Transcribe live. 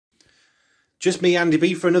Just me, Andy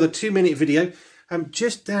B, for another 2-minute video.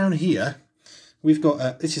 Just down here, we've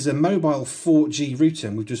got, this is a mobile 4G router,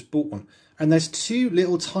 and we've just bought one. And there's two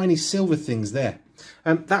little tiny silver things there.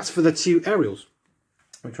 That's for the two aerials,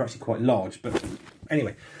 which are actually quite large, but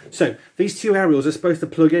anyway. So these two aerials are supposed to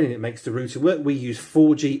plug in and it makes the router work. We use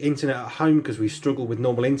 4G internet at home because we struggle with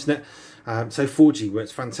normal internet. So 4G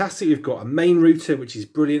works fantastic. We've got a main router, which is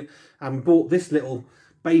brilliant. And we bought this little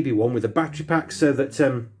baby one with a battery pack so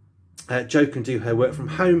that Jo can do her work from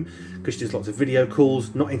home because she does lots of video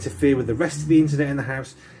calls, not interfere with the rest of the internet in the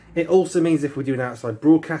house. It also means if we're doing outside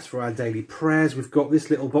broadcasts for our daily prayers, we've got this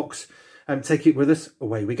little box, take it with us,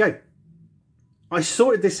 away we go. I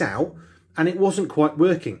sorted this out and it wasn't quite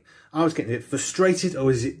working. I was getting a bit frustrated. Oh,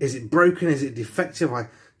 is it broken? Is it defective? I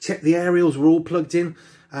checked the aerials were all plugged in,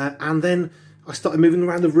 and then I started moving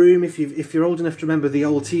around the room. If you're old enough to remember the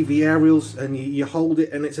old TV aerials, and you hold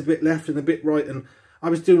it and it's a bit left and a bit right, and I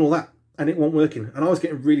was doing all that and it wasn't working, and I was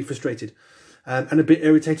getting really frustrated and a bit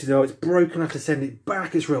irritated. Oh, it's broken, I have to send it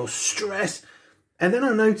back, it's real stress. And then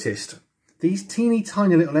I noticed these teeny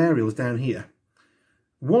tiny little aerials down here.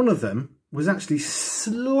 One of them was actually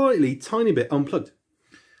slightly tiny bit unplugged.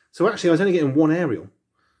 So actually I was only getting one aerial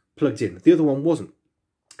plugged in, the other one wasn't.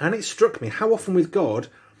 And it struck me, how often with God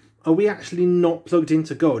are we actually not plugged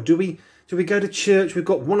into God? Do we go to church, we've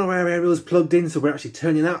got one of our aerials plugged in, so we're actually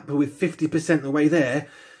turning up, but we're 50% of the way there,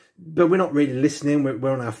 but we're not really listening,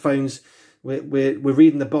 we're on our phones, we're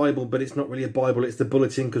reading the Bible, but it's not really a Bible, it's the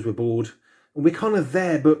bulletin because we're bored. And we're kind of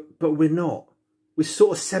there, but we're not. We're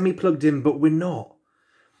sort of semi-plugged in, but we're not.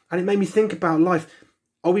 And it made me think about life.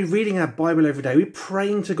 Are we reading our Bible every day? Are we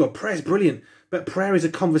praying to God? Prayer is brilliant, but prayer is a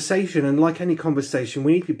conversation, and like any conversation,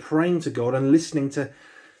 we need to be praying to God and listening to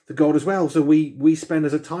God as well. So we spend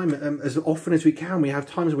as often as we can, we have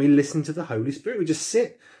times where we listen to the Holy Spirit. We just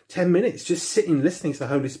sit 10 minutes, just sitting, listening to the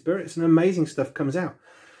Holy Spirit. It's an amazing stuff comes out.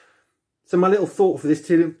 So my little thought for this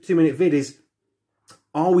 2-minute vid is,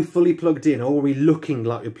 are we fully plugged in, or are we looking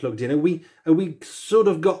like we're plugged in? Are we sort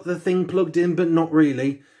of got the thing plugged in, but not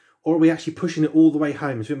really? Or are we actually pushing it all the way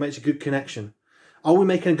home so it makes a good connection? Are we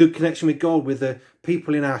making a good connection with God, with the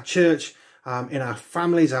people in our church, in our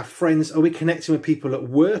families, our friends? Are we connecting with people at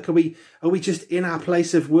work? Are we just in our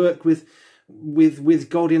place of work with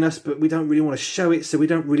God in us, but we don't really want to show it, so we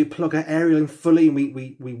don't really plug our aerial in fully, and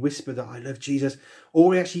we whisper that I love Jesus? Or are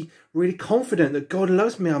we actually really confident that God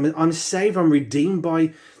loves me, I'm saved, I'm redeemed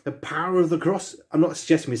by the power of the cross? I'm not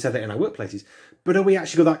suggesting we say that in our workplaces, but are we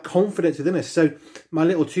actually got that confidence within us? So my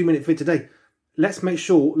little 2-minute vid today, let's make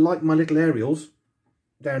sure, like my little aerials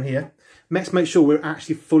down here, let's make sure we're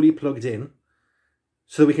actually fully plugged in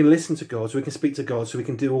so that we can listen to God, so we can speak to God, so we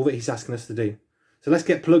can do all that he's asking us to do. So let's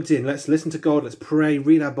get plugged in, let's listen to God, let's pray,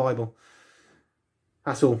 read our Bible.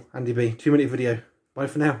 That's all, Andy B. 2-minute video. Bye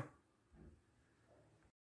for now.